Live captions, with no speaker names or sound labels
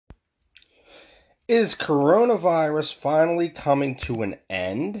Is coronavirus finally coming to an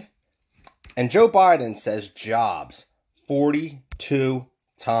end? And Joe Biden says jobs 42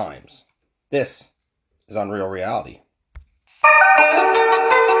 times. This is Unreal Reality.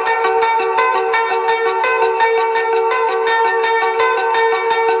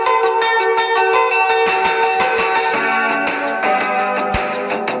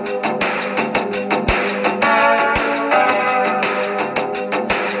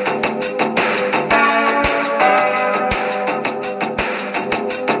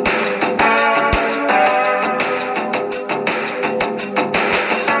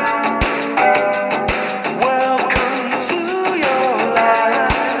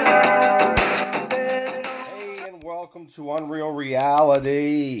 To Unreal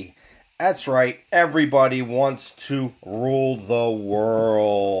Reality. That's right, everybody wants to rule the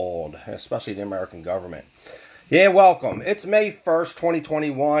world, especially the American government. Yeah, welcome. It's May 1st,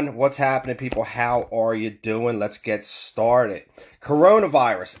 2021. What's happening, people? How are you doing? Let's get started.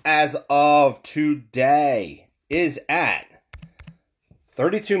 Coronavirus, as of today, is at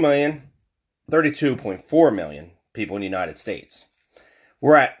 32.4 million people in the United States.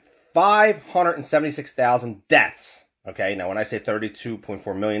 We're at 576,000 deaths. Okay, now when I say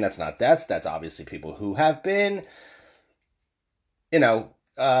 32.4 million, that's not deaths. That's obviously people who have been,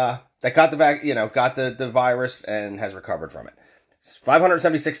 that got the virus and has recovered from it.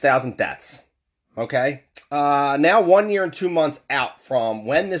 576,000 deaths. Okay, now 1 year and 2 months out from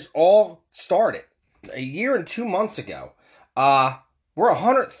when this all started, a year and 2 months ago. We're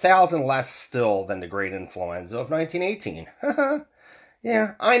 100,000 less still than the Great Influenza of 1918.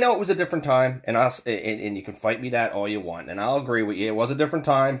 Yeah, I know it was a different time, and you can fight me that all you want, and I'll agree with you. It was a different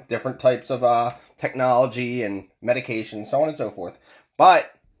time, different types of technology and medication, so on and so forth.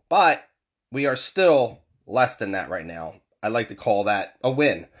 But we are still less than that right now. I'd like to call that a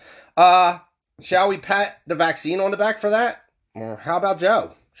win. Shall we pat the vaccine on the back for that? Or how about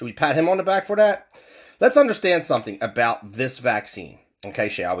Joe? Should we pat him on the back for that? Let's understand something about this vaccine, okay,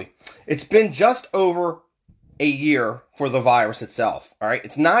 shall we? It's been just over a year for the virus itself, all right?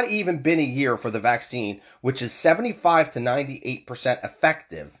 It's not even been a year for the vaccine, which is 75 to 98%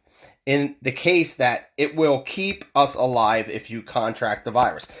 effective in the case that it will keep us alive if you contract the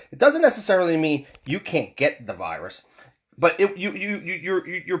virus. It doesn't necessarily mean you can't get the virus, but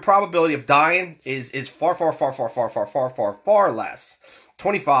your probability of dying is far less,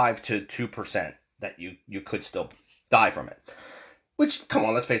 25 to 2% that you could still die from it. Which, come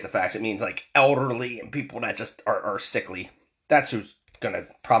on, let's face the facts. It means like elderly and people that just are sickly. That's who's gonna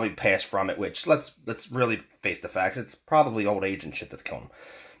probably pass from it. Which let's really face the facts. It's probably old age and shit that's killing them.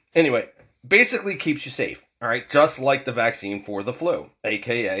 Anyway, basically keeps you safe. All right, just like the vaccine for the flu,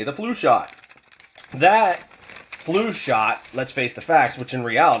 aka the flu shot. That flu shot, let's face the facts, which in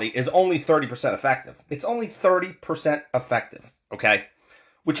reality is only 30% effective. It's only 30% effective. Okay,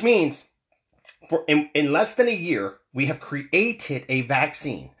 which means in less than a year, we have created a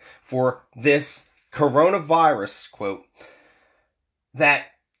vaccine for this coronavirus, quote, that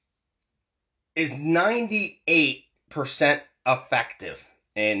is 98% effective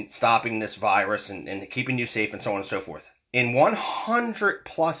in stopping this virus and keeping you safe and so on and so forth. In 100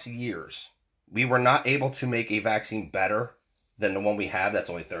 plus years, we were not able to make a vaccine better than the one we have that's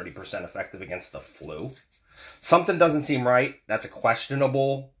only 30% effective against the flu. Something doesn't seem right. That's a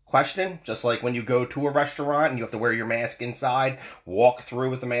questionable question, just like when you go to a restaurant and you have to wear your mask inside, walk through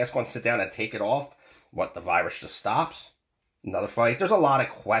with the mask on, sit down and take it off. What, the virus just stops? Another fight? There's a lot of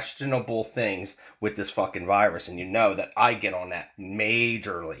questionable things with this fucking virus, and you know that I get on that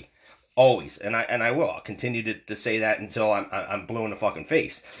majorly. Always. And I will. I'll continue to say that until I'm blue in the fucking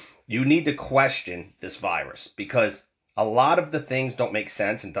face. You need to question this virus because a lot of the things don't make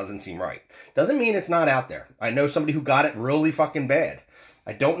sense and doesn't seem right. Doesn't mean it's not out there. I know somebody who got it really fucking bad.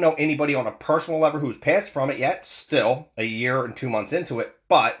 I don't know anybody on a personal level who's passed from it yet, still a year and 2 months into it,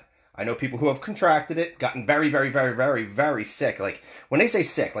 but I know people who have contracted it, gotten very, very, very, very, very sick. Like, when they say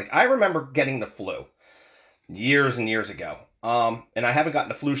sick, like, I remember getting the flu years and years ago, and I haven't gotten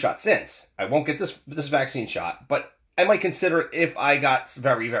the flu shot since. I won't get this vaccine shot, but I might consider it if I got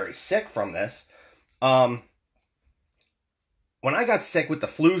very, very sick from this. When I got sick with the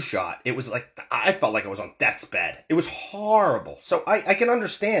flu shot, it was like, I felt like I was on death's bed. It was horrible. So I can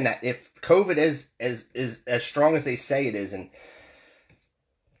understand that if COVID is as strong as they say it is, and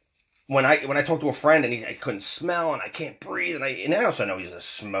when I talked to a friend and I couldn't smell and I can't breathe, and I also know he's a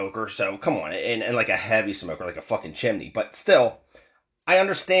smoker, so come on, and like a heavy smoker, like a fucking chimney, but still, I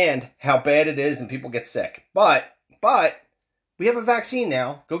understand how bad it is and people get sick. But we have a vaccine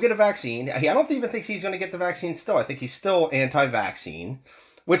now. Go get a vaccine. I don't even think he's going to get the vaccine still. I think he's still anti-vaccine.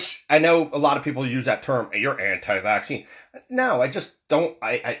 Which I know a lot of people use that term, you're anti-vaccine. No, I just don't.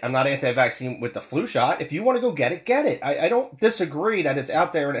 I'm not anti-vaccine with the flu shot. If you want to go get it, get it. I don't disagree that it's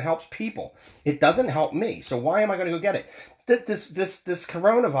out there and it helps people. It doesn't help me. So why am I going to go get it? This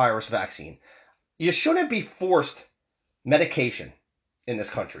coronavirus vaccine, you shouldn't be forced medication in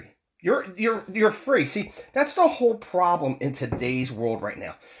this country. You're free. See, that's the whole problem in today's world right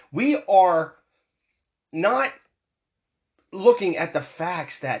now. We are not looking at the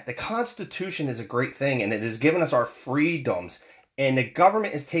facts that the Constitution is a great thing and it has given us our freedoms, and the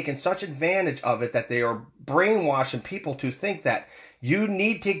government is taking such advantage of it that they are brainwashing people to think that you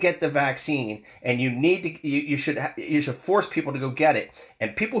need to get the vaccine and you should force people to go get it,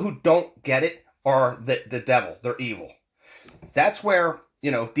 and people who don't get it are the devil. They're evil. That's where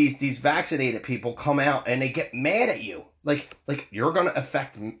these vaccinated people come out and they get mad at you. Like you're gonna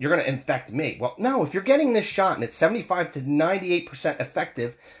infect me. Well, no, if you're getting this shot and it's 75 to 98%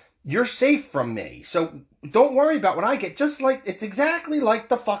 effective, you're safe from me. So don't worry about what I get. It's exactly like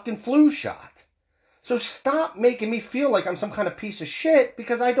the fucking flu shot. So stop making me feel like I'm some kind of piece of shit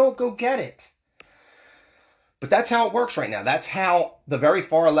because I don't go get it. But that's how it works right now. That's how the very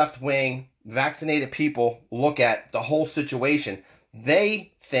far left wing vaccinated people look at the whole situation.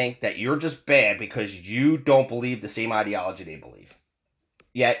 They think that you're just bad because you don't believe the same ideology they believe.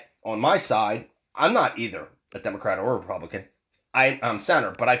 Yet, on my side, I'm not either a Democrat or a Republican. I'm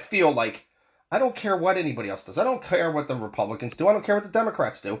center, but I feel like I don't care what anybody else does. I don't care what the Republicans do. I don't care what the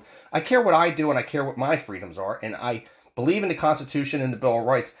Democrats do. I care what I do, and I care what my freedoms are. And I believe in the Constitution and the Bill of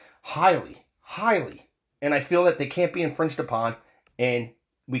Rights highly, highly. And I feel that they can't be infringed upon, and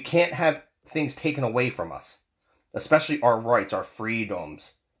we can't have things taken away from us. Especially our rights, our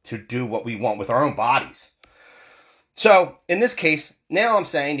freedoms to do what we want with our own bodies. So in this case, now I'm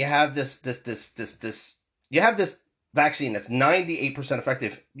saying you have this vaccine that's 98%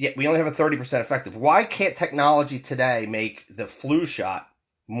 effective, yet we only have a 30% effective. Why can't technology today make the flu shot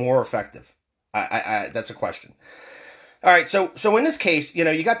more effective? That's a question. All right, so in this case,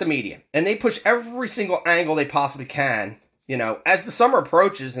 you got the media, and they push every single angle they possibly can. As the summer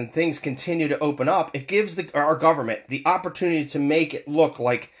approaches and things continue to open up, it gives our government the opportunity to make it look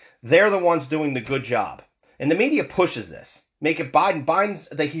like they're the ones doing the good job. And the media pushes this. Make it Biden. Biden's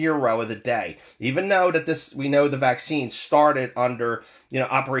the hero of the day. Even though that we know the vaccine started under,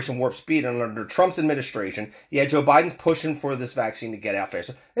 Operation Warp Speed and under Trump's administration. Yeah, Joe Biden's pushing for this vaccine to get out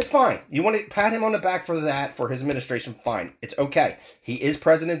faster. It's fine. You want to pat him on the back for that, for his administration, fine. It's okay. He is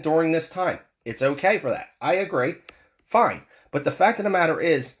president during this time. It's okay for that. I agree. Fine. But the fact of the matter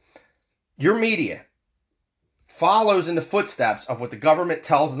is, your media follows in the footsteps of what the government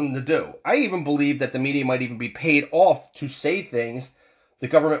tells them to do. I even believe that the media might even be paid off to say things the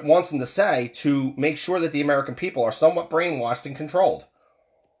government wants them to say to make sure that the American people are somewhat brainwashed and controlled.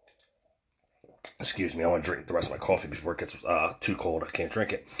 Excuse me, I want to drink the rest of my coffee before it gets too cold. I can't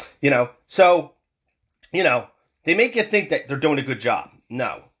drink it. They make you think that they're doing a good job.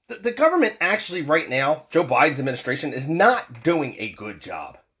 No. The government actually right now, Joe Biden's administration, is not doing a good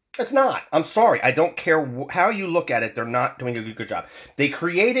job. It's not. I'm sorry. I don't care how you look at it. They're not doing a good job. They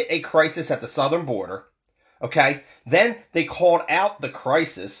created a crisis at the southern border. Okay. Then they called out the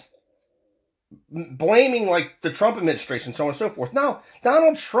crisis, blaming the Trump administration, so on and so forth. No,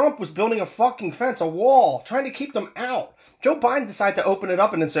 Donald Trump was building a fucking fence, a wall, trying to keep them out. Joe Biden decided to open it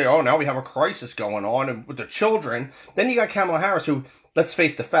up and then say, oh, now we have a crisis going on with the children. Then you got Kamala Harris, who, let's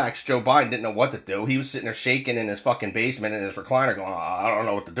face the facts, Joe Biden didn't know what to do. He was sitting there shaking in his fucking basement in his recliner going, I don't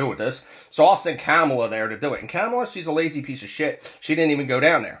know what to do with this. So I'll send Kamala there to do it. And Kamala, she's a lazy piece of shit. She didn't even go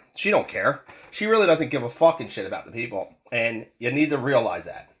down there. She don't care. She really doesn't give a fucking shit about the people. And you need to realize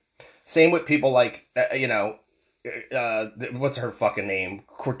that. Same with people like, what's her fucking name?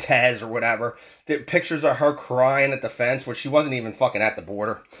 Cortez or whatever. The pictures of her crying at the fence where she wasn't even fucking at the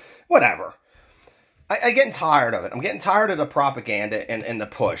border. Whatever. I'm getting tired of it. I'm getting tired of the propaganda and the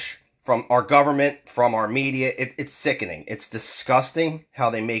push from our government, from our media. It's sickening. It's disgusting how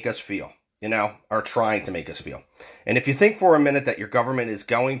they make us feel, are trying to make us feel. And if you think for a minute that your government is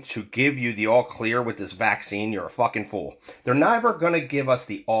going to give you the all clear with this vaccine, you're a fucking fool. They're never going to give us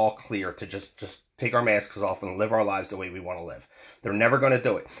the all clear to just take our masks off and live our lives the way we want to live. They're never going to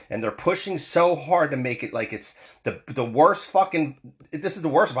do it. And they're pushing so hard to make it like it's the worst fucking, this is the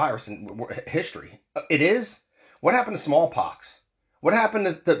worst virus in history. It is. What happened to smallpox? What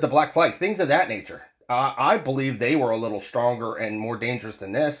happened to the Black Plague? Things of that nature. I believe they were a little stronger and more dangerous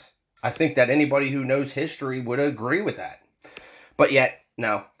than this. I think that anybody who knows history would agree with that. But yet,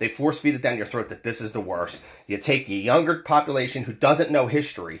 no, they force feed it down your throat that this is the worst. You take a younger population who doesn't know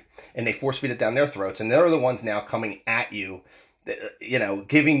history, and they force feed it down their throats, and they're the ones now coming at you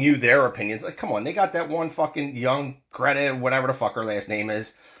giving you their opinions. Like, come on, they got that one fucking young Greta, whatever the fuck her last name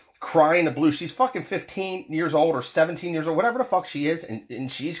is, crying the blues. She's fucking 15 years old or 17 years old, whatever the fuck she is,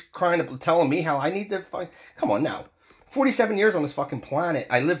 and she's crying, telling me how I need to come on now. 47 years on this fucking planet.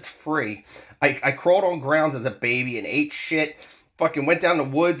 I lived free. I crawled on grounds as a baby and ate shit. Fucking went down the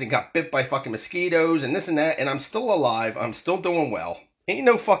woods and got bit by fucking mosquitoes and this and that, and I'm still alive. I'm still doing well. Ain't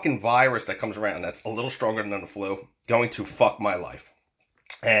no fucking virus that comes around that's a little stronger than the flu going to fuck my life.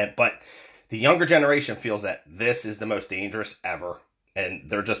 But the younger generation feels that this is the most dangerous ever, and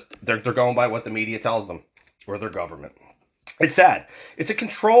they're going by what the media tells them or their government. It's sad. It's a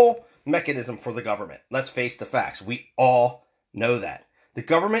control mechanism for the government. Let's face the facts. We all know that. The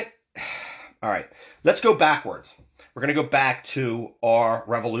government. All right, let's go backwards. We're going to go back to our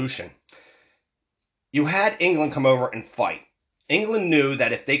revolution. You had England come over and fight. England knew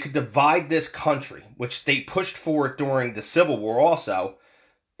that if they could divide this country, which they pushed for it during the Civil War also,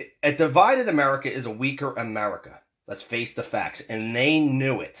 a divided America is a weaker America. Let's face the facts. And they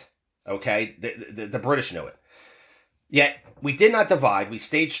knew it. Okay? The British knew it. Yet, we did not divide. We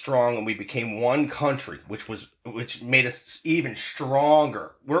stayed strong and we became one country, which made us even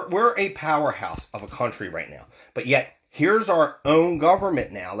stronger. We're a powerhouse of a country right now. But yet, here's our own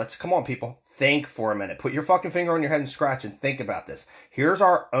government now. Come on, people. Think for a minute. Put your fucking finger on your head and scratch and think about this. Here's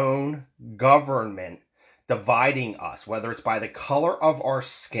our own government dividing us, whether it's by the color of our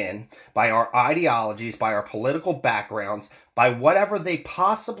skin, by our ideologies, by our political backgrounds, by whatever they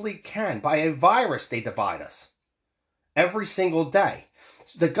possibly can. By a virus, they divide us. Every single day.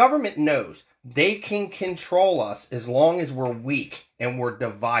 The government knows they can control us as long as we're weak and we're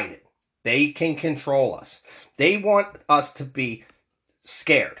divided. They can control us. They want us to be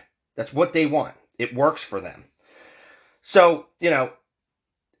scared. That's what they want. It works for them. So, they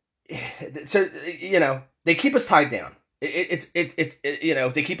keep us tied down.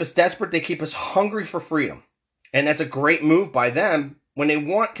 They keep us desperate. They keep us hungry for freedom. And that's a great move by them when they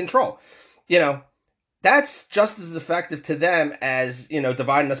want control. That's just as effective to them as,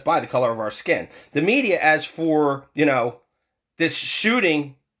 dividing us by the color of our skin. The media, as for, this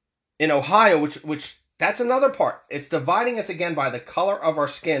shooting in Ohio, which that's another part. It's dividing us again by the color of our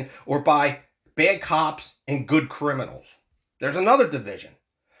skin or by bad cops and good criminals. There's another division.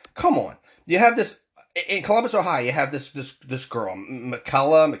 Come on. You have this, in Columbus, Ohio, you have this girl,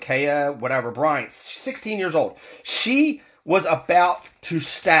 Micaiah, whatever, Bryant, 16 years old. She was about to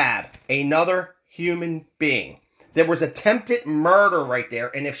stab another human being. There was attempted murder right there,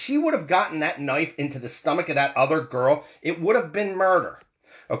 and if she would have gotten that knife into the stomach of that other girl, it would have been murder.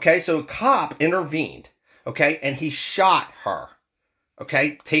 Okay, so a cop intervened, okay, and he shot her,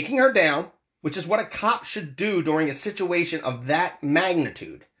 okay, taking her down, which is what a cop should do during a situation of that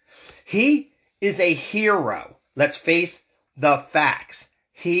magnitude. He is a hero. Let's face the facts.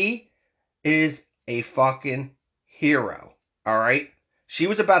 He is a fucking hero, all right? She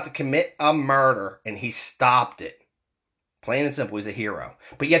was about to commit a murder, and he stopped it. Plain and simple, he's a hero.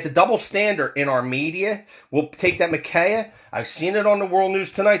 But yet the double standard in our media will take that Micaiah. I've seen it on the World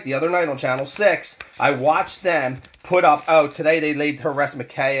News Tonight, the other night on Channel 6. I watched them put up, today they laid to rest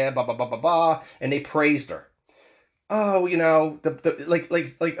Micaiah, blah, blah, blah, blah, blah, and they praised her. Oh,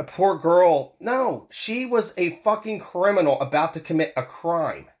 like a poor girl. No, she was a fucking criminal about to commit a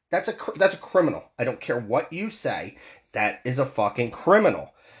crime. That's a criminal. I don't care what you say. That is a fucking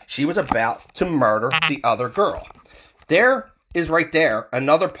criminal. She was about to murder the other girl. There is right there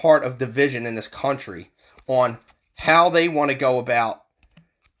another part of division in this country on how they want to go about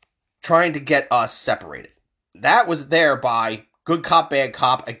trying to get us separated. That was there by good cop, bad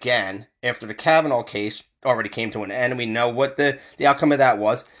cop again after the Kavanaugh case already came to an end. And we know what the outcome of that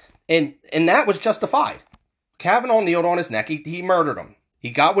was. And that was justified. Kavanaugh kneeled on his neck. He murdered him. He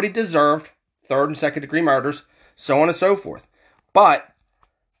got what he deserved. 3rd and 2nd degree murders. So on and so forth. But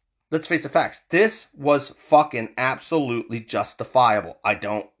let's face the facts. This was fucking absolutely justifiable. I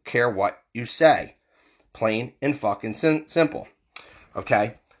don't care what you say. Plain and fucking simple.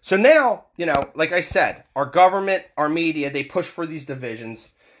 Okay? So now, like I said, our government, our media, they push for these divisions.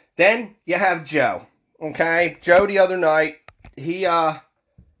 Then you have Joe. Okay? Joe the other night, he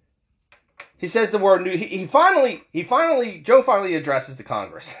says the word new. Joe finally addresses the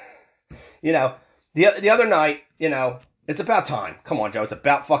Congress. The other night, it's about time. Come on, Joe. It's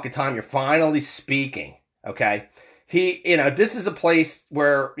about fucking time you're finally speaking. Okay? This is a place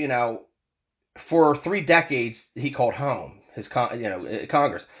where, for 3 decades, he called home his,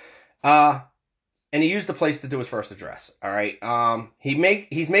 Congress. And he used the place to do his first address. All right?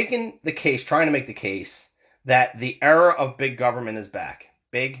 He's making the case, trying to make the case that the era of big government is back.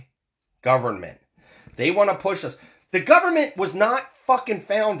 Big government. They want to push us. The government was not fucking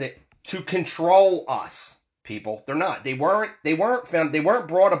founded to control us, people. They're not. They weren't found. They weren't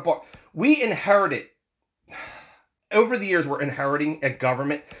brought about. We inherited. Over the years, we're inheriting a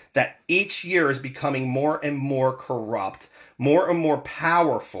government that each year is becoming more and more corrupt, more and more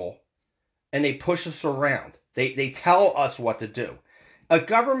powerful, and they push us around. They tell us what to do. A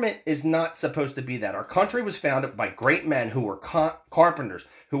government is not supposed to be that. Our country was founded by great men who were carpenters,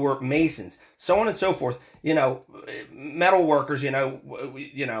 who were masons, so on and so forth. Metal workers.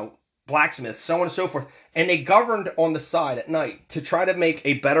 Blacksmiths, so on and so forth. And they governed on the side at night to try to make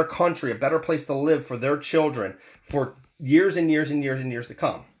a better country, a better place to live for their children for years and years and years and years to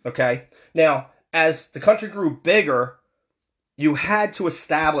come. Okay? Now, as the country grew bigger, you had to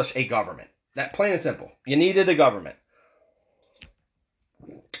establish a government. That plain and simple. You needed a government.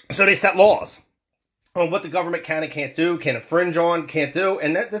 So they set laws on what the government can and can't do, can infringe on, can't do,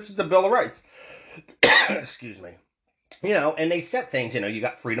 and this is the Bill of Rights. Excuse me. And they set things, you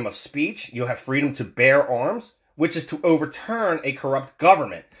got freedom of speech, you have freedom to bear arms, which is to overturn a corrupt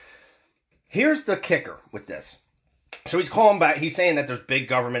government. Here's the kicker with this. So he's calling back, he's saying that there's big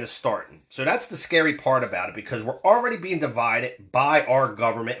government is starting. So that's the scary part about it, because we're already being divided by our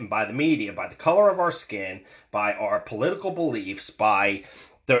government and by the media, by the color of our skin, by our political beliefs, by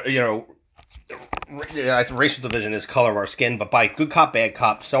the, racial division is color of our skin, but by good cop, bad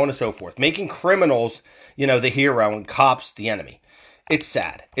cop, so on and so forth. Making criminals, the hero and cops the enemy. It's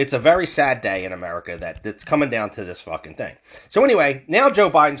sad. It's a very sad day in America that's coming down to this fucking thing. So anyway, now Joe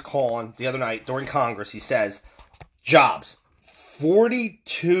Biden's calling the other night during Congress. He says, jobs.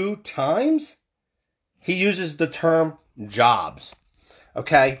 42 times he uses the term jobs.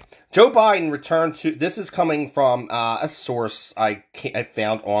 Okay, Joe Biden returned to, this is coming from a source I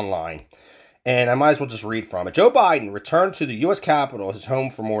found online, and I might as well just read from it. Joe Biden returned to the U.S. Capitol, his home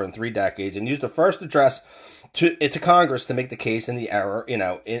for more than 3 decades, and used the first address to Congress to make the case in the error,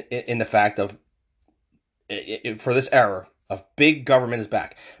 in the fact of, for this error of big government is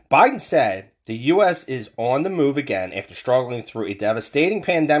back. Biden said the U.S. is on the move again after struggling through a devastating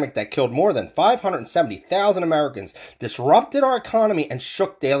pandemic that killed more than 570,000 Americans, disrupted our economy, and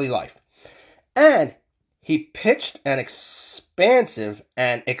shook daily life. And he pitched an expansive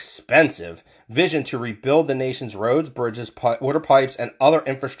and expensive vision to rebuild the nation's roads, bridges, water pipes, and other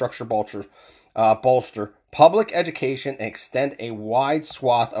infrastructure bolster public education, and extend a wide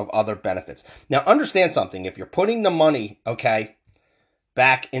swath of other benefits. Now, understand something. If you're putting the money,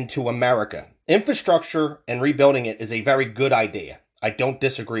 back into America, infrastructure and rebuilding it is a very good idea. I don't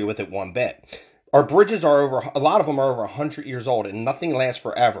disagree with it one bit. Our bridges are a lot of them are over 100 years old, and nothing lasts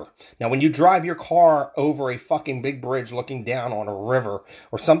forever. Now, when you drive your car over a fucking big bridge looking down on a river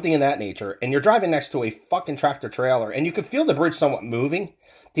or something in that nature, and you're driving next to a fucking tractor trailer, and you can feel the bridge somewhat moving,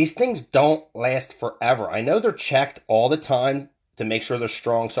 these things don't last forever. I know they're checked all the time to make sure they're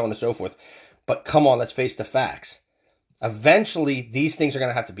strong, so on and so forth, but come on, let's face the facts. Eventually, these things are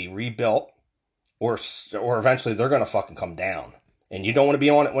going to have to be rebuilt, or eventually they're going to fucking come down, and you don't want to be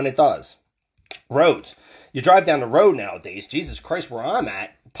on it when it does. Roads. You drive down the road nowadays, Jesus Christ, where I'm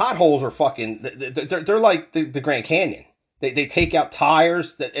at, potholes are fucking, they're like the Grand Canyon. They take out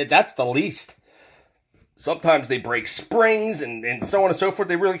tires, that's the least. Sometimes they break springs and so on and so forth.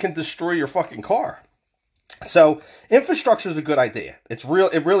 They really can destroy your fucking car. So infrastructure is a good idea. It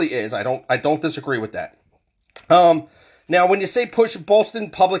really is. I don't disagree with that. Now when you say push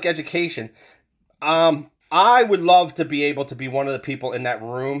Boston public education, I would love to be able to be one of the people in that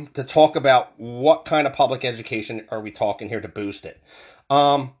room to talk about what kind of public education are we talking here to boost it.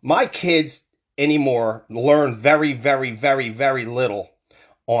 My kids anymore learn very, very, very, very little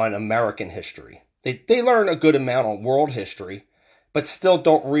on American history. They learn a good amount on world history, but still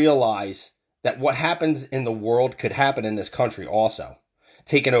don't realize that what happens in the world could happen in this country also.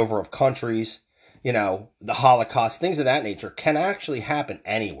 Taking over of countries, the Holocaust, things of that nature can actually happen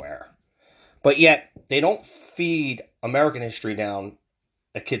anywhere. But yet, they don't feed American history down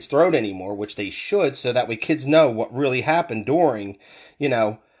a kid's throat anymore, which they should, so that way kids know what really happened during,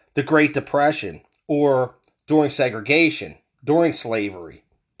 the Great Depression, or during segregation, during slavery,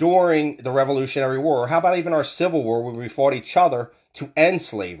 during the Revolutionary War, or how about even our Civil War, where we fought each other to end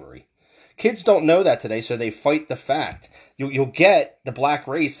slavery. Kids don't know that today, so they fight the fact. You'll get the black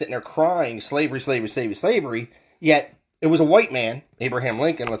race sitting there crying, slavery, slavery, slavery, slavery, yet it was a white man, Abraham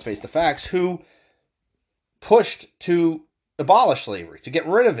Lincoln, let's face the facts, who pushed to abolish slavery, to get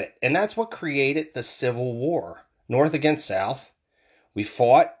rid of it. And that's what created the Civil War. North against South. We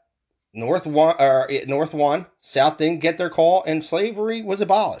fought. North won. South didn't get their call, and slavery was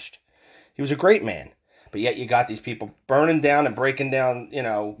abolished. He was a great man. But yet you got these people burning down and breaking down,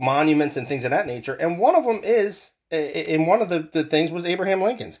 monuments and things of that nature. And one of them is And one of the things was Abraham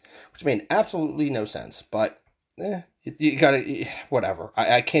Lincoln's, which made absolutely no sense. But you gotta, whatever.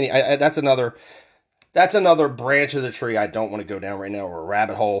 I can't. That's another branch of the tree I don't want to go down right now, or a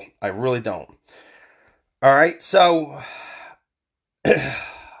rabbit hole. I really don't. All right, so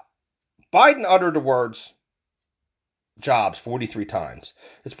Biden uttered the words jobs 43 times.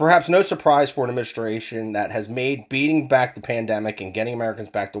 It's perhaps no surprise for an administration that has made beating back the pandemic and getting Americans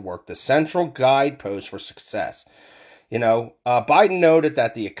back to work the central guidepost for success. Biden noted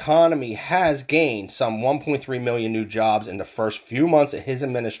that the economy has gained some 1.3 million new jobs in the first few months of his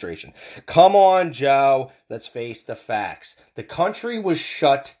administration. Come on, Joe. Let's face the facts. The country was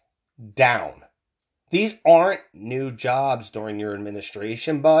shut down. These aren't new jobs during your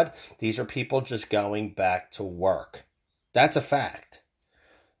administration, bud. These are people just going back to work. That's a fact.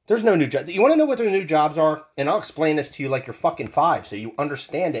 There's no new jobs. You want to know what the new jobs are? And I'll explain this to you like you're fucking 5 so you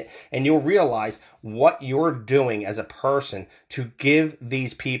understand it and you'll realize what you're doing as a person to give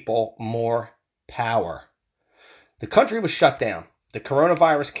these people more power. The country was shut down. The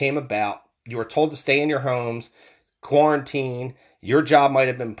coronavirus came about. You were told to stay in your homes, quarantine. Your job might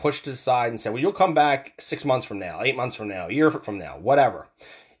have been pushed to the side and said, well, you'll come back 6 months from now, 8 months from now, a year from now, whatever.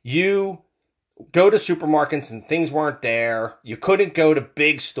 You go to supermarkets and things weren't there. You couldn't go to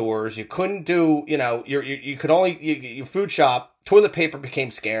big stores. You couldn't do, you could only, your food shop, toilet paper became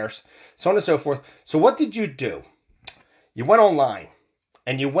scarce, so on and so forth. So what did you do? You went online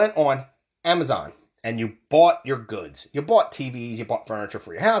and you went on Amazon and you bought your goods. You bought TVs, you bought furniture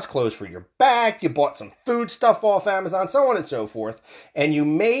for your house, clothes for your back, you bought some food stuff off Amazon, so on and so forth. And you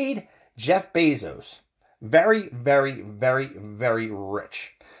made Jeff Bezos very, very, very, very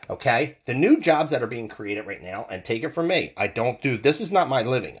rich. Okay? The new jobs that are being created right now, and take it from me, this is not my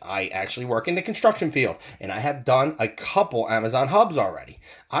living. I actually work in the construction field, and I have done a couple Amazon hubs already.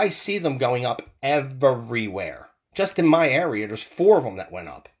 I see them going up everywhere. Just in my area, there's 4 of them that went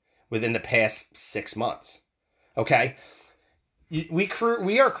up within the past 6 months. Okay?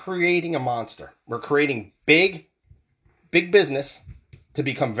 We are creating a monster. We're creating big business to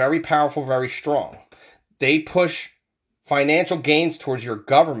become very powerful, very strong. They push financial gains towards your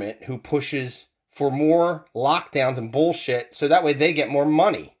government, who pushes for more lockdowns and bullshit, so that way they get more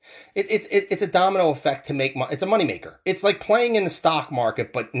money. It's a domino effect to make money. It's a moneymaker. It's like playing in the stock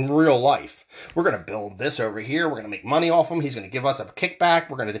market, but in real life. We're going to build this over here. We're going to make money off him. He's going to give us a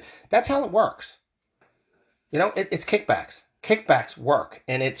kickback. That's how it works. It's kickbacks. Kickbacks work,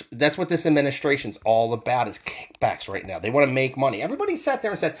 and that's what this administration's all about, is kickbacks right now. They want to make money. Everybody sat there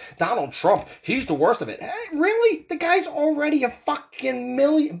and said, Donald Trump, he's the worst of it. Hey, really? The guy's already a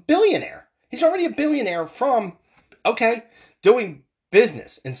fucking billionaire. He's already a billionaire from, doing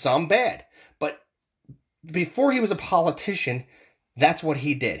business, and some bad. But before he was a politician, that's what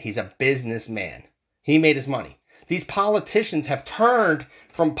he did. He's a businessman. He made his money. These politicians have turned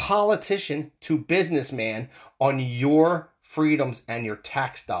from politician to businessman on your freedoms and your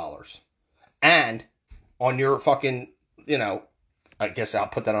tax dollars. And on your fucking, I guess I'll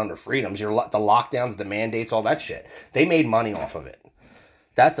put that under freedoms, the lockdowns, the mandates, all that shit. They made money off of it.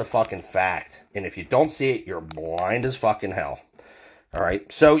 That's a fucking fact. And if you don't see it, you're blind as fucking hell. All right.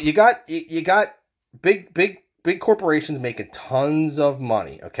 So you got big corporations making tons of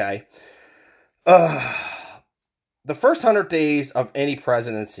money, okay? The first 100 days of any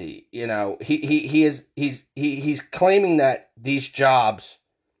presidency, he's claiming that these jobs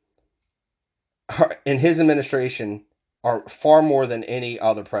in his administration are far more than any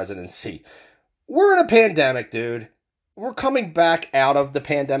other presidency. We're in a pandemic, dude. We're coming back out of the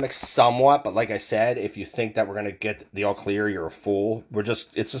pandemic somewhat, but like I said, if you think that we're going to get the all clear, you're a fool.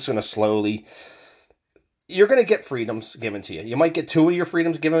 It's just going to slowly, you're going to get freedoms given to you. You might get 2 of your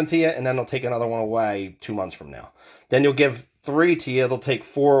freedoms given to you, and then they'll take another one away 2 months from now. Then you'll give 3 to you, they'll take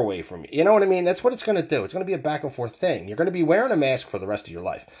 4 away from you. You know what I mean? That's what it's going to do. It's going to be a back and forth thing. You're going to be wearing a mask for the rest of your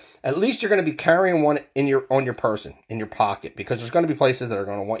life. At least you're going to be carrying one on your person, in your pocket, because there's going to be places that are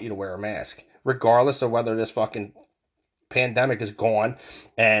going to want you to wear a mask, regardless of whether this fucking pandemic is gone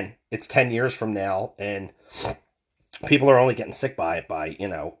and it's 10 years from now and people are only getting sick by it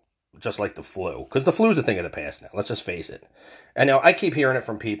just like the flu, because the flu's a thing of the past now. Let's just face it. And now I keep hearing it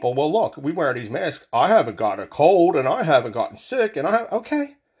from people. Well, look, we wear these masks. I haven't gotten a cold, and I haven't gotten sick, and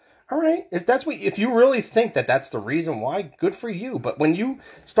okay, all right. If you really think that that's the reason why, good for you. But when you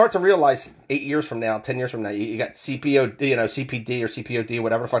start to realize 8 years from now, 10 years from now, you got CPD or CPOD,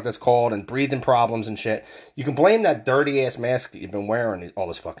 whatever the fuck that's called, and breathing problems and shit, you can blame that dirty ass mask that you've been wearing all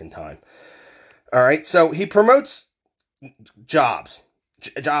this fucking time. All right. So he promotes jobs.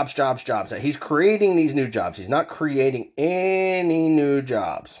 Jobs. He's creating these new jobs. He's not creating any new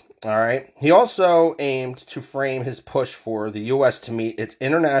jobs. All right. He also aimed to frame his push for the U.S. to meet its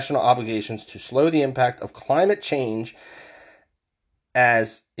international obligations to slow the impact of climate change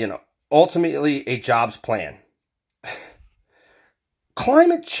as, ultimately a jobs plan.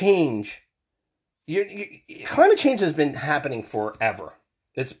 Climate change, climate change has been happening forever.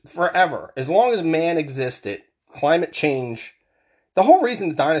 It's forever. As long as man existed, climate change, the whole reason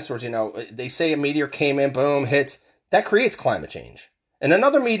the dinosaurs, they say a meteor came in, boom, hits, that creates climate change. And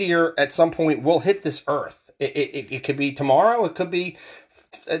another meteor at some point will hit this Earth. It could be tomorrow. It could be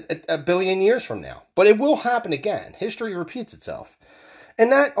a billion years from now. But it will happen again. History repeats itself.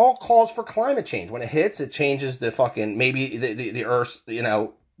 And that all calls for climate change. When it hits, it changes the fucking, maybe the Earth's,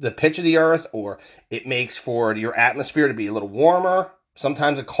 the pitch of the Earth, or it makes for your atmosphere to be a little warmer.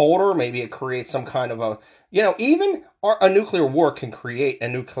 Sometimes a colder. Maybe it creates some kind of a, even a nuclear war can create a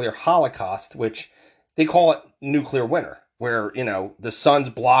nuclear holocaust, which they call it nuclear winter, where, the sun's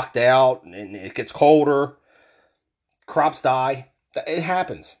blocked out and it gets colder, crops die. It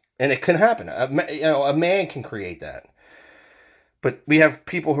happens. And it can happen. A man can create that. But we have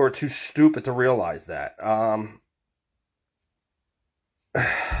people who are too stupid to realize that.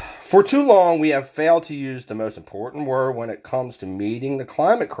 For too long, we have failed to use the most important word when it comes to meeting the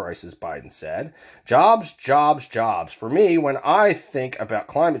climate crisis, Biden said. Jobs, jobs, jobs. For me, when I think about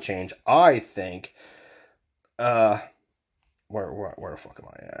climate change, I think, where the fuck am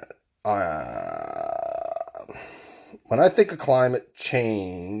I at? When I think of climate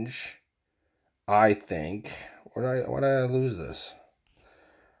change, I think, why did I lose this?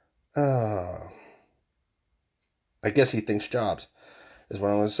 I guess he thinks jobs. Is what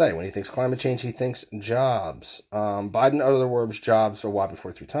I'm going to say. When he thinks climate change, he thinks jobs. Biden uttered the words jobs a whopping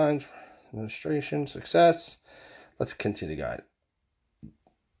 43 times. Administration, success. Let's continue the guide.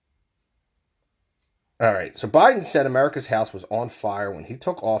 All right. So Biden said America's house was on fire when he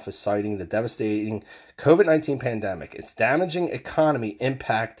took office, citing the devastating COVID-19 pandemic, its damaging economic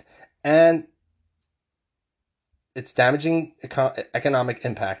impact, and the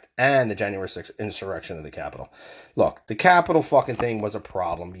January 6th insurrection of the Capitol. Look, the Capitol fucking thing was a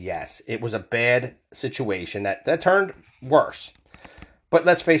problem. Yes, it was a bad situation that turned worse. But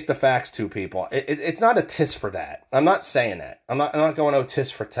let's face the facts, too, people. It's not a tis for that. I'm not saying that. I'm not going, oh,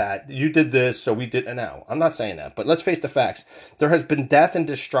 tis for tat. You did this, so we did. No, I'm not saying that. But let's face the facts. There has been death and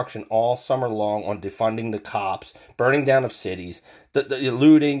destruction all summer long on defunding the cops, burning down of cities, the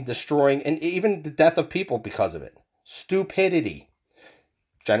looting, destroying, and even the death of people because of it. Stupidity.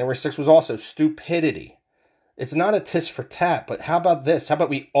 January 6th was also stupidity. It's not a tis for tat, but how about this? How about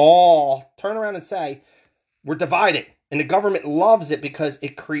we all turn around and say, we're divided. And the government loves it because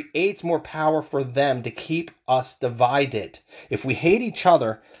it creates more power for them to keep us divided. If we hate each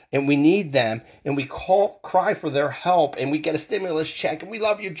other and we need them and we cry for their help and we get a stimulus check and we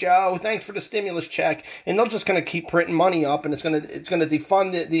love you, Joe, thanks for the stimulus check, and they're just going to keep printing money up and it's going to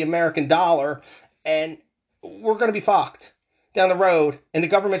defund the American dollar, and we're going to be fucked down the road, and the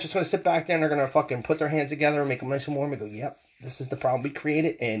government's just going to sit back there and they're going to fucking put their hands together and make them nice and warm and go, yep, this is the problem we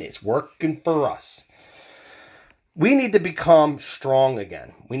created and it's working for us. We need to become strong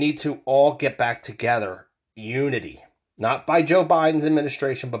again. We need to all get back together. Unity. Not by Joe Biden's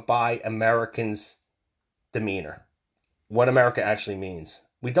administration, but by Americans' demeanor. What America actually means.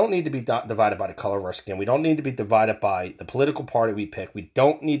 We don't need to be divided by the color of our skin. We don't need to be divided by the political party we pick. We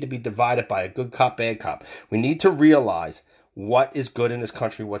don't need to be divided by a good cop, bad cop. We need to realize what is good in this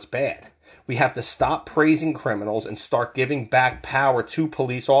country, what's bad. We have to stop praising criminals and start giving back power to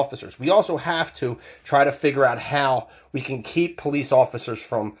police officers. We also have to try to figure out how we can keep police officers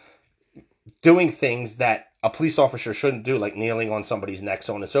from doing things that a police officer shouldn't do, like kneeling on somebody's neck,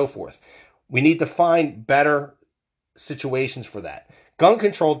 so on and so forth. We need to find better situations for that. Gun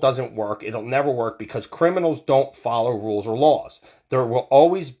control doesn't work. It'll never work because criminals don't follow rules or laws. There will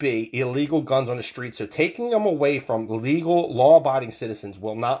always be illegal guns on the street, so taking them away from legal, law-abiding citizens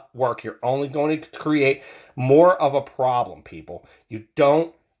will not work. You're only going to create more of a problem, people. You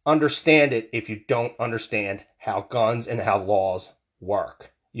don't understand it if you don't understand how guns and how laws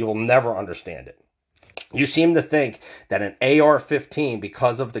work. You will never understand it. You seem to think that an AR-15,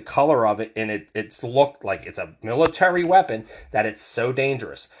 because of the color of it and it's looked like it's a military weapon, that it's so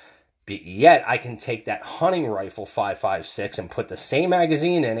dangerous. But yet I can take that hunting rifle 5.56 and put the same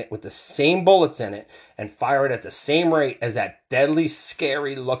magazine in it with the same bullets in it and fire it at the same rate as that deadly,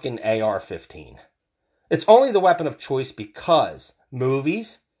 scary looking AR-15. It's only the weapon of choice because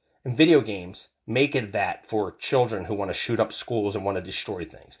movies and video games make it that for children who want to shoot up schools and want to destroy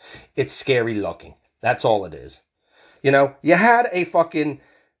things. It's scary looking. That's all it is. You had a fucking,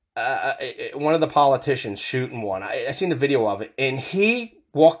 one of the politicians shooting one. I seen the video of it, and he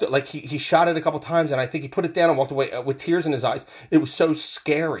walked, like he shot it a couple times, and I think he put it down and walked away with tears in his eyes. It was so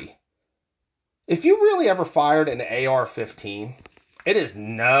scary. If you really ever fired an AR-15, it's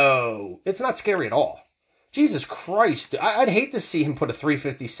not scary at all. Jesus Christ, I'd hate to see him put a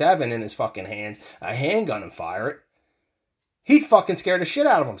 357 in his fucking hands, a handgun, and fire it. He'd fucking scare the shit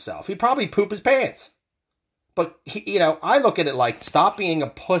out of himself. He'd probably poop his pants. But, I look at it like, stop being a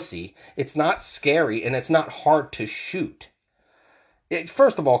pussy. It's not scary, and it's not hard to shoot.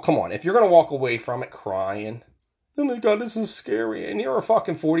 First of all, come on. If you're going to walk away from it crying, oh my God, this is scary, and you're a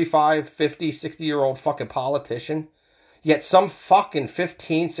fucking 45, 50, 60-year-old fucking politician, yet some fucking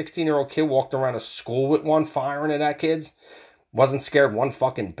 15, 16-year-old kid walked around a school with one firing at kids, wasn't scared one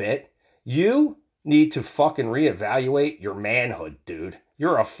fucking bit, you need to fucking reevaluate your manhood, dude.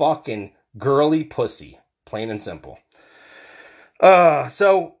 You're a fucking girly pussy. Plain and simple.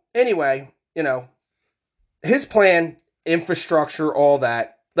 So anyway, his plan, infrastructure, all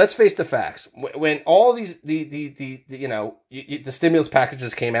that. Let's face the facts. When all these the stimulus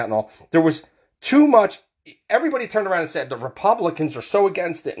packages came out and all, there was too much. Everybody turned around and said the Republicans are so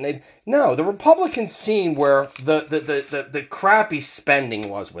against it, and the Republicans seen where the crappy spending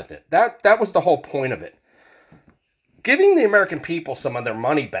was with it. That was the whole point of it. Giving the American people some of their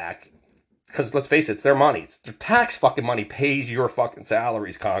money back. Because let's face it, it's their money. It's their tax fucking money pays your fucking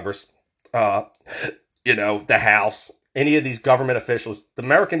salaries, Congress. The House, any of these government officials. The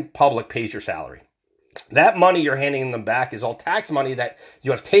American public pays your salary. That money you're handing them back is all tax money that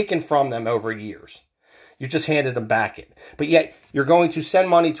you have taken from them over years. You just handed them back it. But yet, you're going to send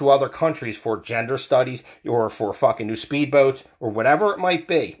money to other countries for gender studies or for fucking new speedboats or whatever it might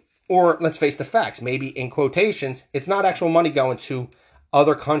be. Or, let's face the facts, maybe in quotations, it's not actual money going to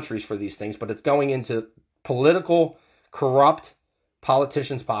other countries for these things, but it's going into political, corrupt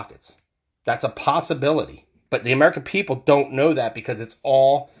politicians' pockets. That's a possibility. But the American people don't know that because it's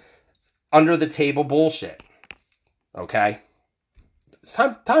all under the table bullshit. Okay? It's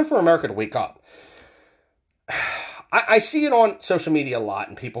time for America to wake up. I see it on social media a lot,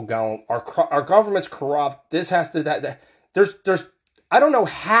 and people going, our government's corrupt, this has to, that. There's I don't know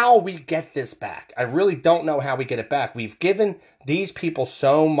how we get this back. I really don't know how we get it back. We've given these people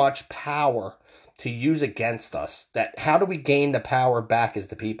so much power to use against us that how do we gain the power back as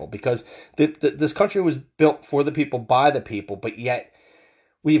the people? Because this country was built for the people, by the people, but yet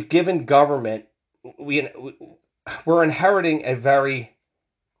we've given government, we're inheriting a very,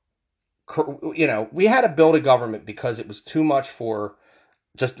 we had to build a government because it was too much for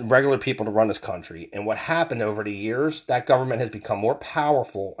just regular people to run this country. And what happened over the years, that government has become more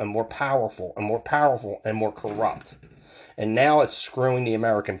powerful and more powerful and more powerful and more corrupt. And now it's screwing the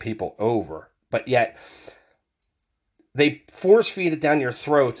American people over. But yet, they force feed it down your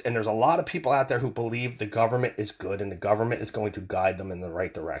throats, and there's a lot of people out there who believe the government is good and the government is going to guide them in the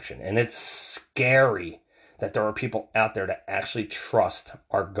right direction. And it's scary that there are people out there that actually trust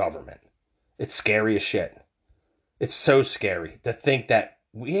our government. It's scary as shit. It's so scary to think that,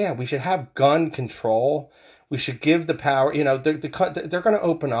 we should have gun control. We should give the power. They're going to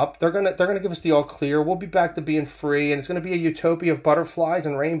open up. They're going to give us the all clear. We'll be back to being free, and it's going to be a utopia of butterflies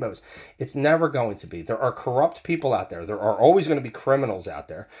and rainbows. It's never going to be. There are corrupt people out there. There are always going to be criminals out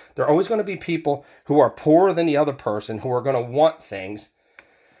there. There are always going to be people who are poorer than the other person who are going to want things.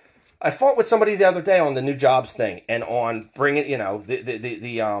 I fought with somebody the other day on the new jobs thing and on bringing,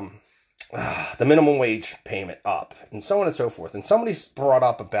 the minimum wage payment up and so on and so forth. And somebody's brought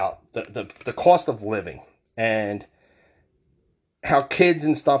up about the cost of living and how kids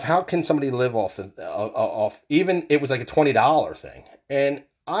and stuff, how can somebody live off even, it was like a $20 thing. And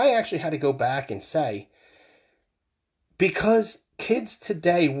I actually had to go back and say, because kids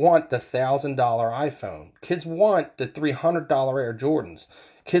today want the $1,000 iPhone. Kids want the $300 Air Jordans.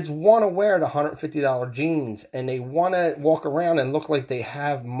 Kids want to wear the $150 jeans, and they want to walk around and look like they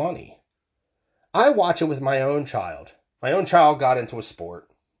have money. I watch it with my own child. My own child got into a sport,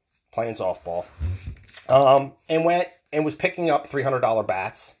 playing softball, and went and was picking up $300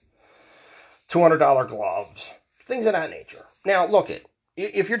 bats, $200 gloves, things of that nature. Now, look,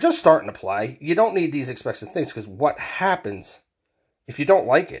 if you're just starting to play, you don't need these expensive things, because what happens if you don't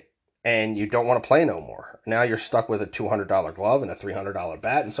like it and you don't want to play no more? Now you're stuck with a $200 glove and a $300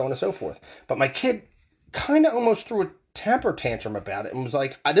 bat and so on and so forth. But my kid kind of almost threw a temper tantrum about it and was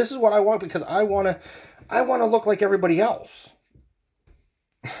like, this is what I want because I want to look like everybody else.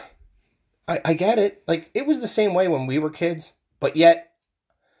 I get it. Like, it was the same way when we were kids, but yet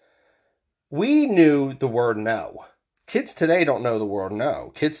we knew the word no. Kids today don't know the word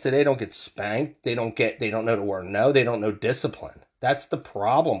no. Kids today don't get spanked. They don't know the word no. They don't know discipline. That's the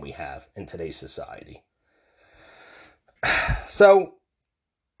problem we have in today's society. So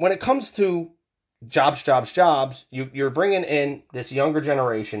when it comes to jobs, you're bringing in this younger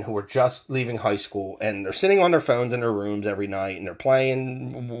generation who are just leaving high school, and they're sitting on their phones in their rooms every night, and they're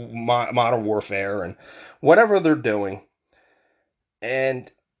playing Modern Warfare and whatever they're doing.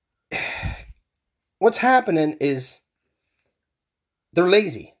 And what's happening is they're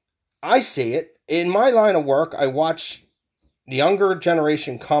lazy. I see it. In my line of work, I watch the younger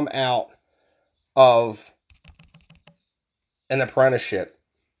generation come out of an apprenticeship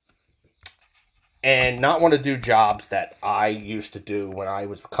and not want to do jobs that I used to do when I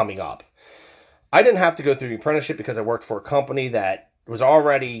was coming up. I didn't have to go through the apprenticeship because I worked for a company that was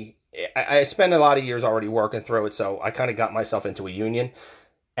already, I spent a lot of years already working through it, so I kind of got myself into a union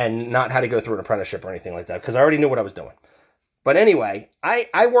and not had to go through an apprenticeship or anything like that because I already knew what I was doing. But anyway,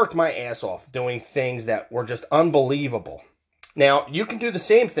 I worked my ass off doing things that were just unbelievable. Now, you can do the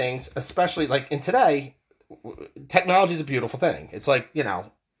same things, especially like in today, technology is a beautiful thing. It's like,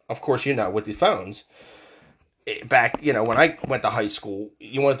 of course, with the phones. Back, when I went to high school,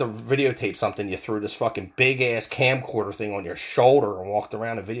 you wanted to videotape something, you threw this fucking big ass camcorder thing on your shoulder and walked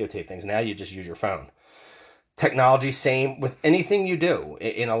around and videotape things. Now you just use your phone. Technology, same with anything you do.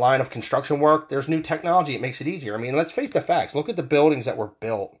 In a line of construction work, there's new technology. It makes it easier. I mean, let's face the facts. Look at the buildings that were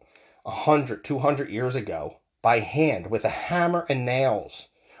built 100, 200 years ago by hand with a hammer and nails,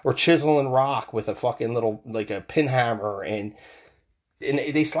 or chisel and rock with a fucking little, like a pin hammer, and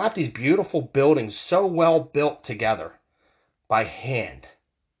they slap these beautiful buildings so well built together by hand.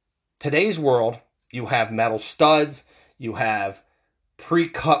 Today's world, you have metal studs, you have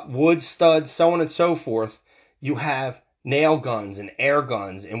pre-cut wood studs, so on and so forth. You have nail guns and air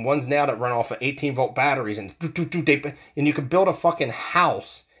guns, and ones now that run off of 18-volt batteries, and you can build a fucking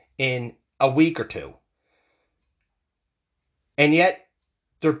house in a week or two. And yet,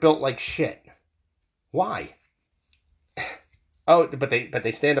 they're built like shit. Why? Oh, but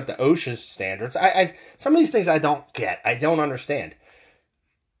they stand up to OSHA's standards. Some of these things I don't get. I don't understand.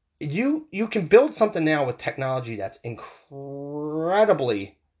 You can build something now with technology that's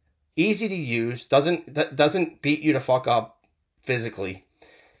incredibly easy to use, doesn't beat you to fuck up physically,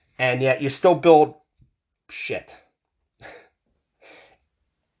 and yet you still build shit.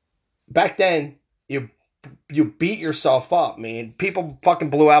 Back then, you beat yourself up, man. People fucking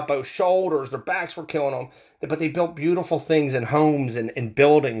blew out both shoulders, their backs were killing them, but they built beautiful things in homes and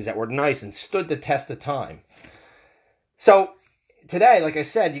buildings that were nice and stood the test of time. So today, like I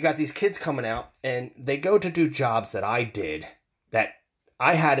said, you got these kids coming out, and they go to do jobs that I did, that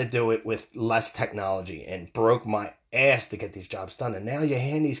I had to do it with less technology and broke my ass to get these jobs done. And now you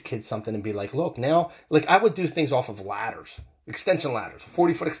hand these kids something and be like, look, now, like I would do things off of ladders, extension ladders,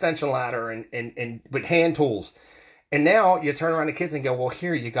 40-foot extension ladder and with hand tools. And now you turn around to kids and go, well,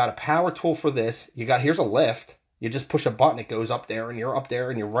 here, you got a power tool for this. Here's a lift. You just push a button, it goes up there, and you're up there,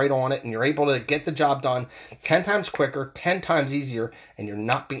 and you're right on it, and you're able to get the job done 10 times quicker, 10 times easier, and you're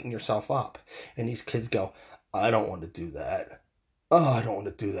not beating yourself up. And these kids go, I don't want to do that. Oh, I don't want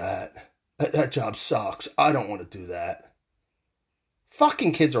to do that. That job sucks. I don't want to do that.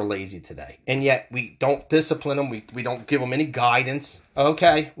 Fucking kids are lazy today. And yet we don't discipline them. We don't give them any guidance.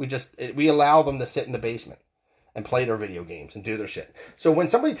 Okay. We allow them to sit in the basement and play their video games and do their shit. So when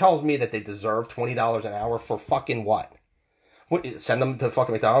somebody tells me that they deserve $20 an hour for fucking what? Send them to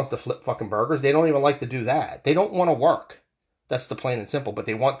fucking McDonald's to flip fucking burgers? They don't even like to do that. They don't want to work. That's the plain and simple. But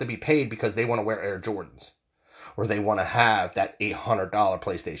they want to be paid because they want to wear Air Jordans. Or they want to have that $800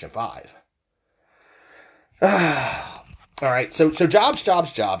 PlayStation 5. All right, so jobs.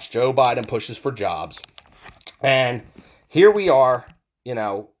 Joe Biden pushes for jobs. And here we are,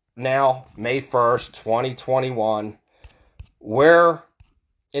 now May 1st, 2021. We're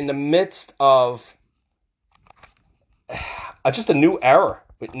in the midst of just a new era.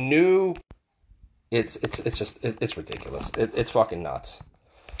 It's ridiculous. It's fucking nuts.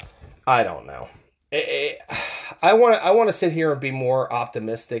 I don't know. I want to sit here and be more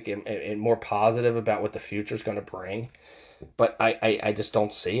optimistic and more positive about what the future is going to bring, but I just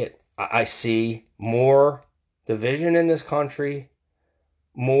don't see it. I see more division in this country,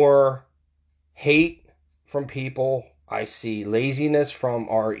 more hate from people. I see laziness from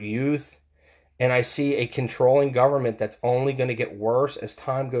our youth, and I see a controlling government that's only going to get worse as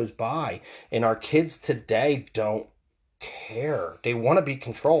time goes by. And our kids today don't care. They want to be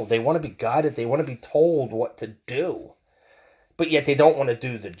controlled. They want to be guided. They want to be told what to do. But yet they don't want to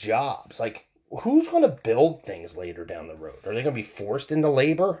do the jobs. Like, who's going to build things later down the road? Are they going to be forced into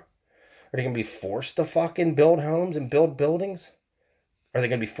labor? Are they going to be forced to fucking build homes and build buildings? Are they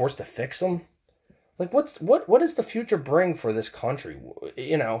going to be forced to fix them? Like, what does the future bring for this country?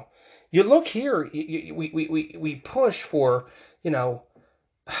 You look here, we push for,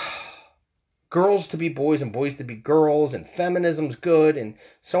 girls to be boys and boys to be girls, and feminism's good, and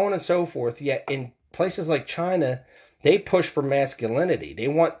so on and so forth. Yet in places like China, they push for masculinity. They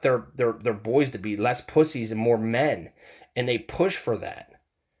want their boys to be less pussies and more men, and they push for that.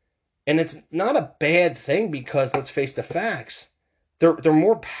 And it's not a bad thing because let's face the facts. They're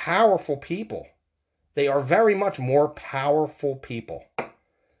more powerful people. They are very much more powerful people.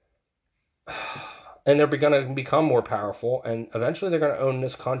 And they're going to become more powerful, and eventually they're going to own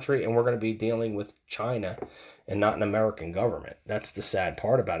this country, and we're going to be dealing with China and not an American government. That's the sad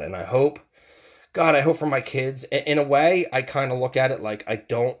part about it. And I hope, God, I hope for my kids. In a way, I kind of look at it like I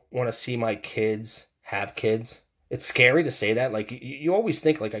don't want to see my kids have kids. It's scary to say that. Like, you always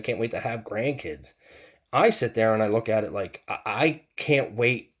think, like, I can't wait to have grandkids. I sit there and I look at it like I can't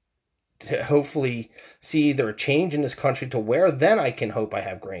wait to hopefully see either a change in this country to where then I can hope I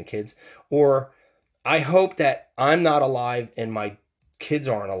have grandkids, or I hope that I'm not alive and my kids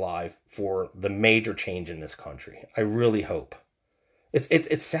aren't alive for the major change in this country. I really hope.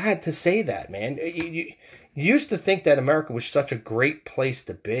 It's sad to say that, man. You used to think that America was such a great place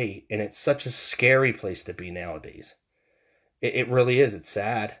to be, and it's such a scary place to be nowadays. It really is. It's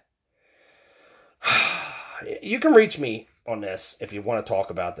sad. You can reach me on this if you want to talk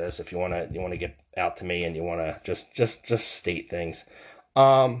about this. If you want to get out to me and you want to just state things.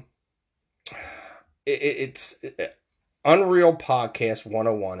 Um, it's Unreal Podcast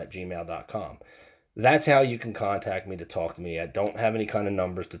 101 at gmail.com. That's how you can contact me to talk to me. I don't have any kind of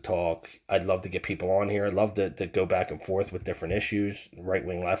numbers to talk. I'd love to get people on here. I'd love to go back and forth with different issues, right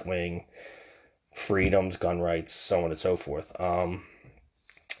wing, left wing, freedoms, gun rights, so on and so forth.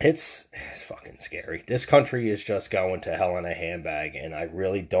 It's fucking scary. This country is just going to hell in a handbag, and I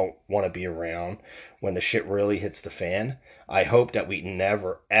really don't want to be around when the shit really hits the fan. I hope that we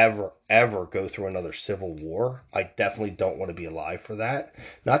never, ever, ever go through another civil war. I definitely don't want to be alive for that.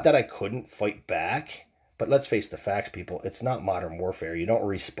 Not that I couldn't fight back, but let's face the facts, people. It's not modern warfare. You don't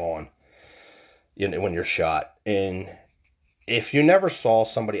respawn when you're shot. And if you never saw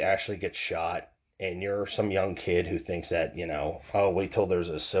somebody actually get shot, and you're some young kid who thinks that, oh, wait till there's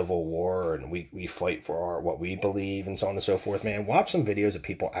a civil war and we fight for what we believe and so on and so forth, man, watch some videos of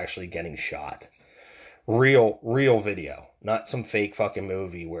people actually getting shot. Real video. Not some fake fucking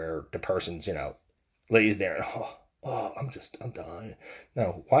movie where the person's, lays there and, I'm dying.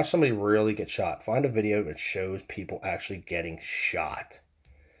 No, watch somebody really get shot. Find a video that shows people actually getting shot.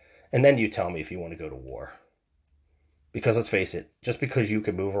 And then you tell me if you want to go to war. Because let's face it, just because you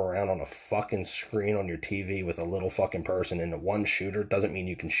can move around on a fucking screen on your TV with a little fucking person in a one shooter doesn't mean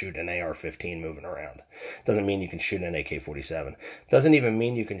you can shoot an AR-15 moving around. Doesn't mean you can shoot an AK-47. Doesn't even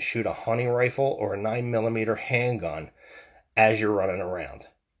mean you can shoot a hunting rifle or a 9mm handgun as you're running around.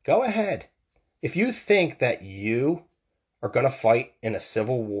 Go ahead. If you think that you are going to fight in a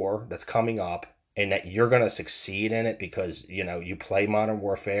civil war that's coming up and that you're going to succeed in it because, you play Modern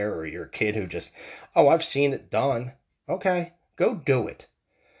Warfare, or you're a kid who just, I've seen it done. Okay, go do it.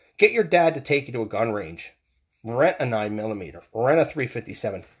 Get your dad to take you to a gun range. Rent a 9mm. Rent a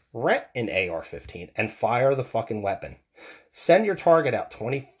 357. Rent an AR-15 and fire the fucking weapon. Send your target out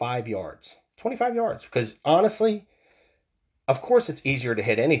 25 yards. 25 yards. Because honestly, of course it's easier to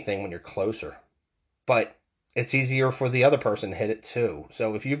hit anything when you're closer. But it's easier for the other person to hit it too.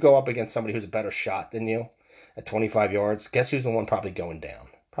 So if you go up against somebody who's a better shot than you at 25 yards, guess who's the one probably going down?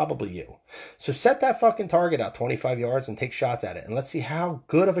 Probably you. So set that fucking target out 25 yards and take shots at it. And let's see how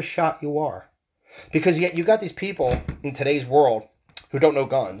good of a shot you are. Because yet you got these people in today's world who don't know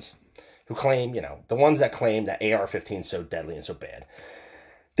guns, who claim, the ones that claim that AR-15 is so deadly and so bad.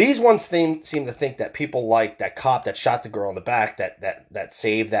 These ones seem to think that people like that cop that shot the girl in the back, that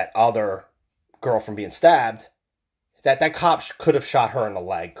saved that other girl from being stabbed, that cop could have shot her in the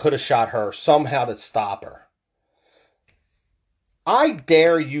leg, could have shot her somehow to stop her. I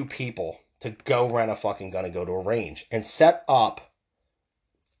dare you people to go rent a fucking gun and go to a range and set up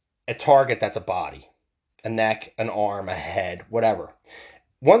a target that's a body, a neck, an arm, a head, whatever.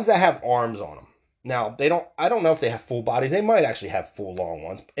 Ones that have arms on them. Now, I don't know if they have full bodies. They might actually have full long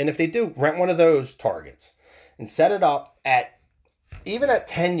ones. And if they do, rent one of those targets and set it up even at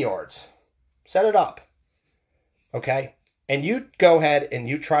 10 yards. Set it up. Okay? And you go ahead and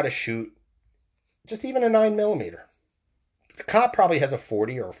you try to shoot just even a 9mm. The cop probably has a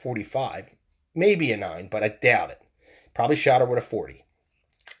 40 or a 45, maybe a 9, but I doubt it. Probably shot her with a 40.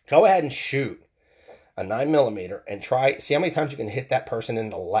 Go ahead and shoot a 9mm and see how many times you can hit that person in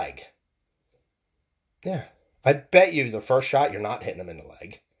the leg. Yeah. I bet you the first shot you're not hitting them in the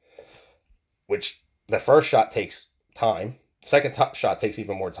leg, which the first shot takes time. Second shot takes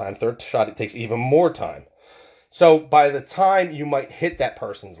even more time. Third shot, it takes even more time. So by the time you might hit that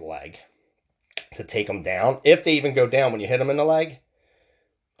person's leg to take them down, if they even go down when you hit them in the leg,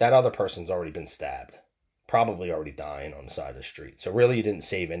 that other person's already been stabbed. Probably already dying on the side of the street. So really you didn't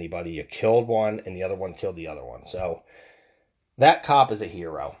save anybody. You killed one and the other one killed the other one. So that cop is a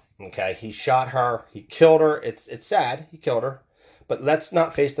hero. Okay, he shot her. He killed her. It's sad. He killed her. But let's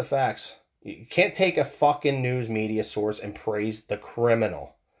not face the facts. You can't take a fucking news media source and praise the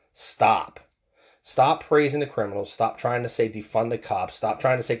criminal. Stop. Stop praising the criminals. Stop trying to say defund the cops. Stop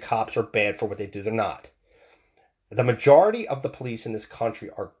trying to say cops are bad for what they do. They're not. The majority of the police in this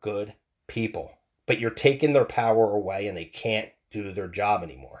country are good people. But you're taking their power away and they can't do their job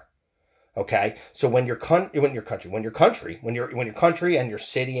anymore. Okay, so when your country and your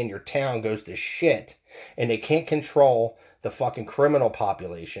city and your town goes to shit and they can't control the fucking criminal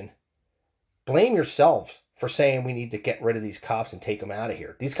population, blame yourselves for saying we need to get rid of these cops and take them out of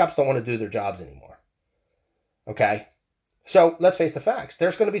here. These cops don't want to do their jobs anymore. Okay, so let's face the facts.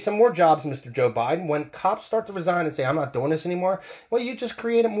 There's going to be some more jobs, Mr. Joe Biden, when cops start to resign and say, I'm not doing this anymore. Well, you just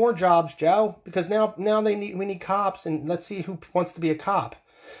created more jobs, Joe, because now we need cops, and let's see who wants to be a cop.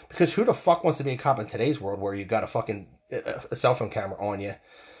 Because who the fuck wants to be a cop in today's world where you got a cell phone camera on you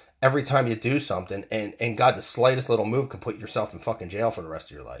every time you do something, and God, the slightest little move can put yourself in fucking jail for the rest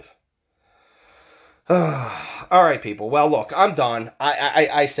of your life. All right, people. Well, look, I'm done.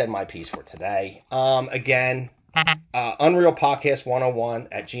 I said my piece for today. Again, Unreal Podcast 101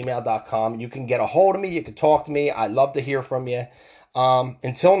 at gmail.com. You can get a hold of me. You can talk to me. I love to hear from you.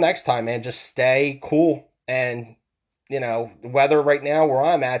 Until next time, man, just stay cool. And, the weather right now where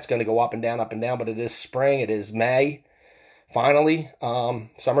I'm at is going to go up and down, but it is spring. It is May. Finally,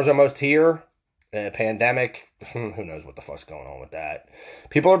 summer's almost here. The pandemic, who knows what the fuck's going on with that.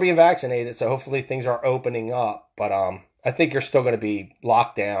 People are being vaccinated, so hopefully things are opening up. But I think you're still going to be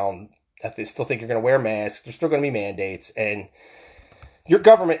locked down. I still think you're going to wear masks. There's still going to be mandates. And your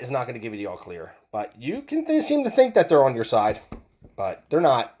government is not going to give you the all clear. But they seem to think that they're on your side. But they're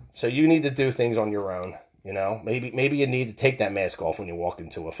not. So you need to do things on your own. Maybe you need to take that mask off when you walk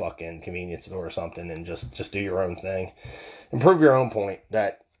into a fucking convenience store or something and just do your own thing. And prove your own point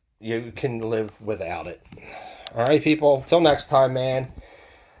that you can live without it. All right, people. Till next time, man.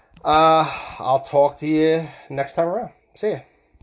 I'll talk to you next time around. See ya.